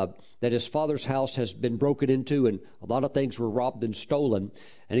that his father's house has been broken into, and a lot of things were robbed and stolen.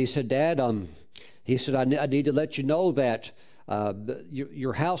 And he said, Dad, I need to let you know that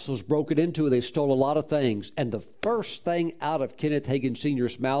your house was broken into. They stole a lot of things. And the first thing out of Kenneth Hagin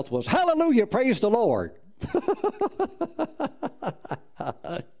Sr.'s mouth was, hallelujah, praise the Lord.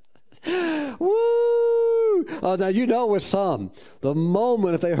 Woo! Now, you know with some, the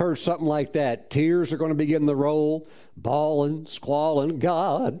moment if they heard something like that, tears are going to begin to roll, bawling, squalling,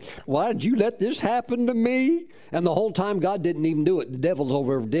 God, why did you let this happen to me? And the whole time God didn't even do it. The devil's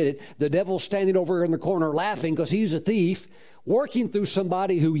over there did it. The devil's standing over in the corner laughing because he's a thief, working through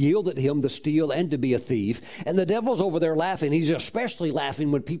somebody who yielded him to steal and to be a thief. And the devil's over there laughing. He's especially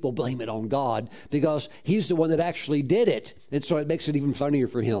laughing when people blame it on God because he's the one that actually did it. And so it makes it even funnier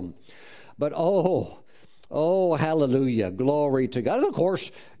for him. But oh, hallelujah, glory to God. And of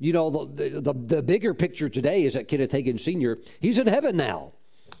course, you know, the bigger picture today is that Kenneth Hagin Sr., he's in heaven now.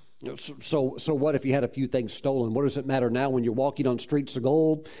 So what if you had a few things stolen? What does it matter now when you're walking on streets of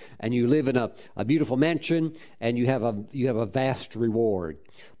gold and you live in a beautiful mansion and you have a vast reward?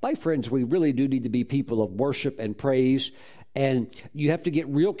 My friends, we really do need to be people of worship and praise. And you have to get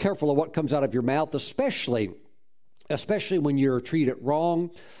real careful of what comes out of your mouth, especially when you're treated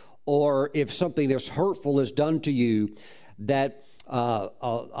wrong, or if something that's hurtful is done to you, that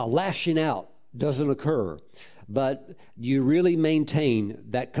a lashing out doesn't occur. But you really maintain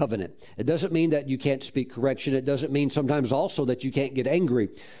that covenant. It doesn't mean that you can't speak correction. It doesn't mean sometimes also that you can't get angry.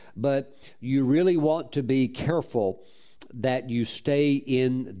 But you really want to be careful that you stay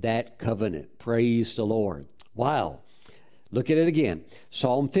in that covenant. Praise the Lord. Wow. Look at it again.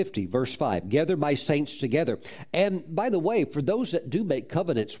 Psalm 50, verse 5. Gather my saints together. And by the way, for those that do make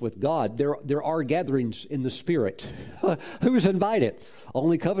covenants with God, there are gatherings in the Spirit. Who's invited?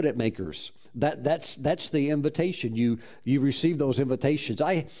 Only covenant makers. That's the invitation. You receive those invitations.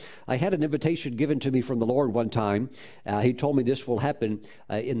 I had an invitation given to me from the Lord one time. He told me this will happen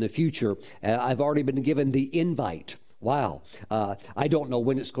in the future. I've already been given the invite. Wow. I don't know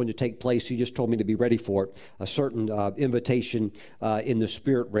when it's going to take place. He just told me to be ready for it. A certain invitation in the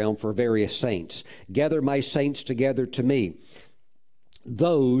spirit realm for various saints. Gather my saints together to me,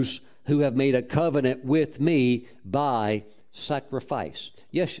 those who have made a covenant with me by sacrifice.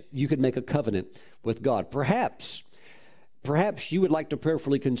 Yes, you could make a covenant with God. Perhaps you would like to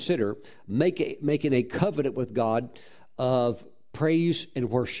prayerfully consider making a covenant with God of praise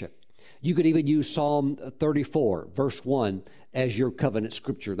and worship. You could even use Psalm 34, verse 1, as your covenant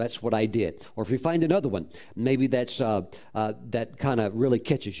scripture. That's what I did. Or if you find another one, maybe that's that kind of really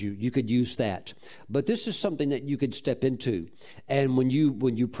catches you. You could use that. But this is something that you could step into. And when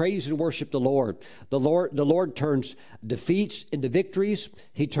you praise and worship the Lord turns defeats into victories.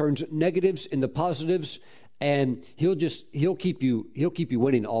 He turns negatives into positives. And he'll keep you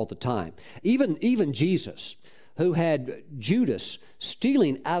winning all the time. Even Jesus, who had Judas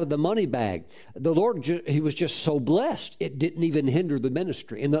stealing out of the money bag. The Lord, he was just so blessed, it didn't even hinder the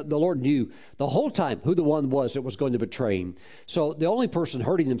ministry. And the Lord knew the whole time who the one was that was going to betray him. So the only person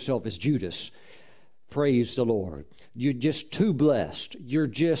hurting himself is Judas. Praise the Lord. You're just too blessed. You're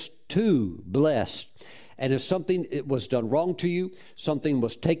just too blessed. And if something was done wrong to you, something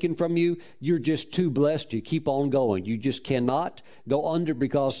was taken from you, you're just too blessed. You keep on going. You just cannot go under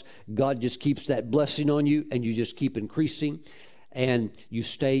because God just keeps that blessing on you and you just keep increasing and you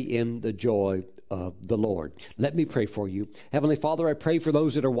stay in the joy of the Lord. Let me pray for you. Heavenly Father, I pray for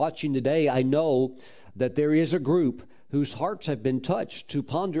those that are watching today. I know that there is a group whose hearts have been touched to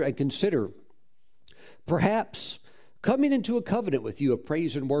ponder and consider perhaps coming into a covenant with you of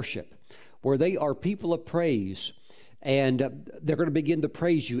praise and worship, where they are people of praise, and they're going to begin to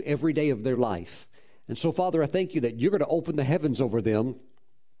praise you every day of their life. And so, Father, I thank you that you're going to open the heavens over them,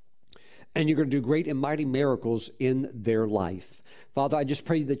 and you're going to do great and mighty miracles in their life. Father, I just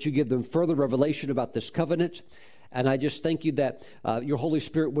pray that you give them further revelation about this covenant, and I just thank you that your Holy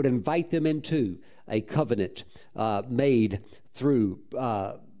Spirit would invite them into a covenant made through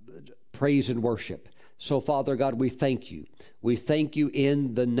praise and worship. So, Father God, we thank you. We thank you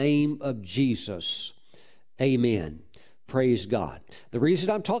in the name of Jesus. Amen. Praise God. The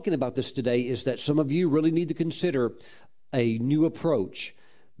reason I'm talking about this today is that some of you really need to consider a new approach,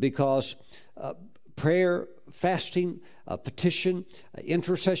 because prayer, fasting, petition,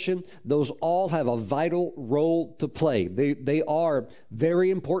 intercession, those all have a vital role to play. They are very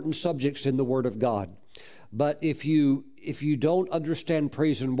important subjects in the Word of God. But if you don't understand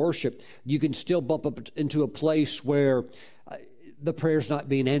praise and worship, you can still bump up into a place where the prayer's not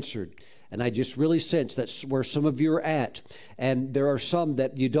being answered. And I just really sense that's where some of you are at. And there are some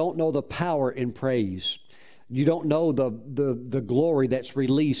that you don't know the power in praise. You don't know the glory that's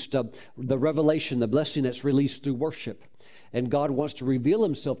released, the revelation, the blessing that's released through worship. And God wants to reveal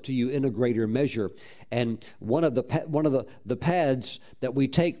himself to you in a greater measure. And one of the paths that we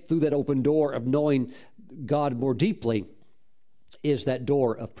take through that open door of knowing God more deeply is that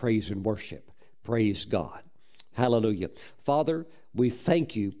door of praise and worship. Praise God. Hallelujah. Father, we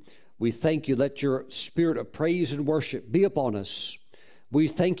thank you. We thank you. Let your spirit of praise and worship be upon us. We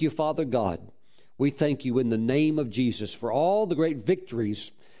thank you, Father God. We thank you in the name of Jesus for all the great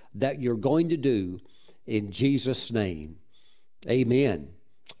victories that you're going to do in Jesus' name. Amen.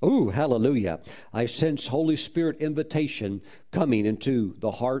 Oh, hallelujah. I sense Holy Spirit invitation coming into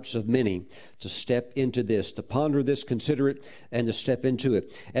the hearts of many to step into this, to ponder this, consider it, and to step into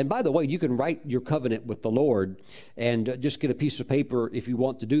it. And by the way, you can write your covenant with the Lord and just get a piece of paper if you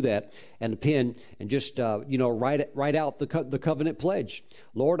want to do that and a pen and just, write out the covenant pledge.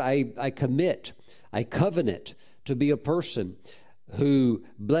 Lord, I covenant to be a person who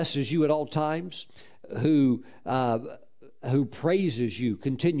blesses you at all times, who praises you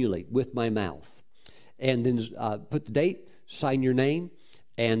continually with my mouth. And then put the date, sign your name,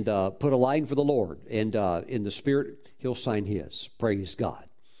 and put a line for the Lord. And in the Spirit, He'll sign His. Praise God.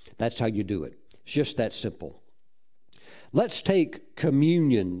 That's how you do it. It's just that simple. Let's take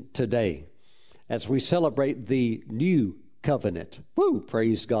communion today as we celebrate the new covenant. Woo,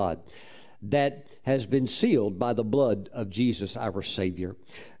 praise God. That has been sealed by the blood of Jesus, our Savior.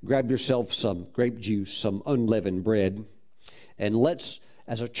 Grab yourself some grape juice, some unleavened bread, and let's,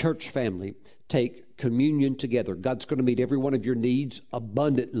 as a church family, take communion together. God's going to meet every one of your needs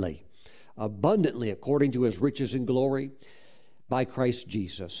abundantly, according to His riches and glory by Christ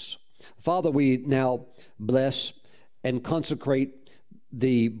Jesus. Father, we now bless and consecrate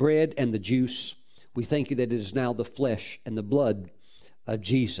the bread and the juice. We thank You that it is now the flesh and the blood of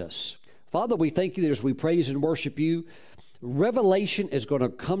Jesus. Father, we thank You that as we praise and worship You, revelation is going to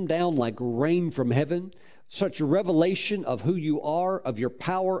come down like rain from heaven. Such a revelation of who You are, of Your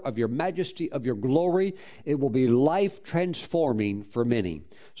power, of Your majesty, of Your glory. It will be life transforming for many.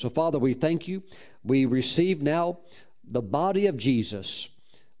 So, Father, we thank You. We receive now the body of Jesus.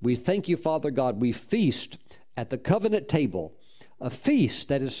 We thank You, Father God. We feast at the covenant table, a feast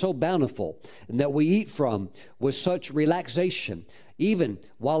that is so bountiful and that we eat from with such relaxation, even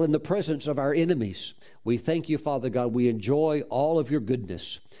while in the presence of our enemies. We thank You, Father God. We enjoy all of Your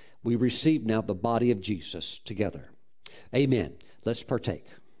goodness. We receive now the body of Jesus together. Amen. Let's partake.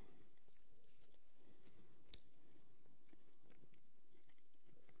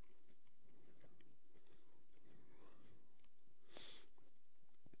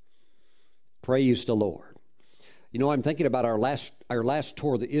 Praise the Lord. You know, I'm thinking about our last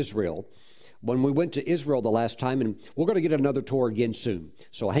tour to Israel. When we went to Israel the last time, and we're going to get another tour again soon.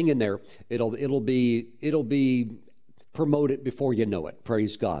 So hang in there. It'll be promoted before you know it.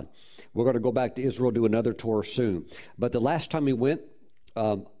 Praise God. We're going to go back to Israel, do another tour soon. But the last time we went,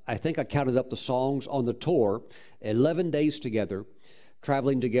 I think I counted up the songs on the tour, 11 days together,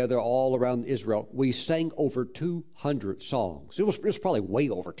 traveling together all around Israel. We sang over 200 songs. It was probably way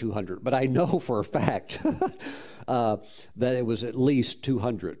over 200, but I know for a fact that it was at least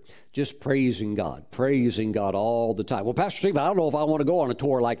 200. Just praising God all the time. Well, Pastor Steve, I don't know if I want to go on a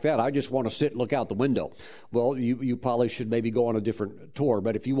tour like that. I just want to sit and look out the window. Well, you probably should maybe go on a different tour,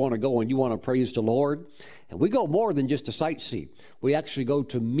 but if you want to go and you want to praise the Lord, and we go more than just to sightsee. We actually go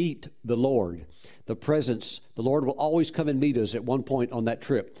to meet the Lord. The presence, the Lord will always come and meet us at one point on that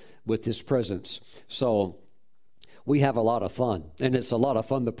trip with His presence. So we have a lot of fun, and it's a lot of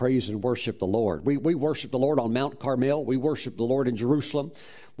fun to praise and worship the Lord. We worship the Lord on Mount Carmel. We worship the Lord in Jerusalem.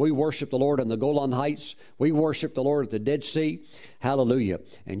 We worship the Lord on the Golan Heights. We worship the Lord at the Dead Sea. Hallelujah.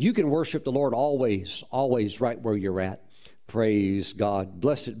 And you can worship the Lord always right where you're at. Praise God.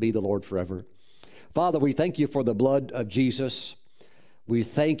 Blessed be the Lord forever. Father, we thank You for the blood of Jesus. We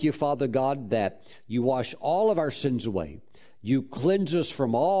thank You, Father God, that You wash all of our sins away. You cleanse us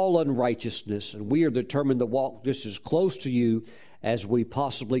from all unrighteousness, and we are determined to walk just as close to You as we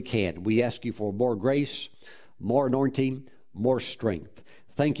possibly can. We ask You for more grace, more anointing, more strength.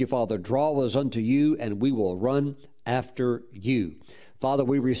 Thank You, Father. Draw us unto You, and we will run after You. Father,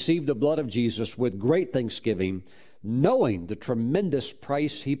 we receive the blood of Jesus with great thanksgiving, knowing the tremendous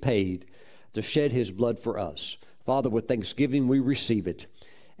price He paid to shed His blood for us. Father, with thanksgiving we receive it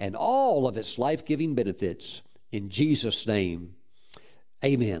and all of its life-giving benefits. In Jesus' name,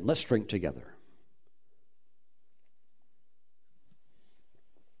 amen. Let's drink together.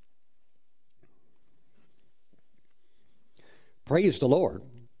 Praise the Lord.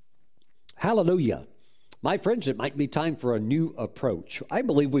 Hallelujah. My friends, it might be time for a new approach. I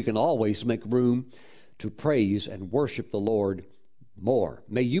believe we can always make room to praise and worship the Lord more.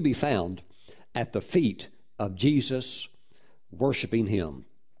 May you be found at the feet of Jesus, worshiping Him.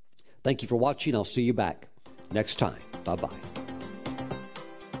 Thank you for watching. I'll see you back next time. Bye-bye.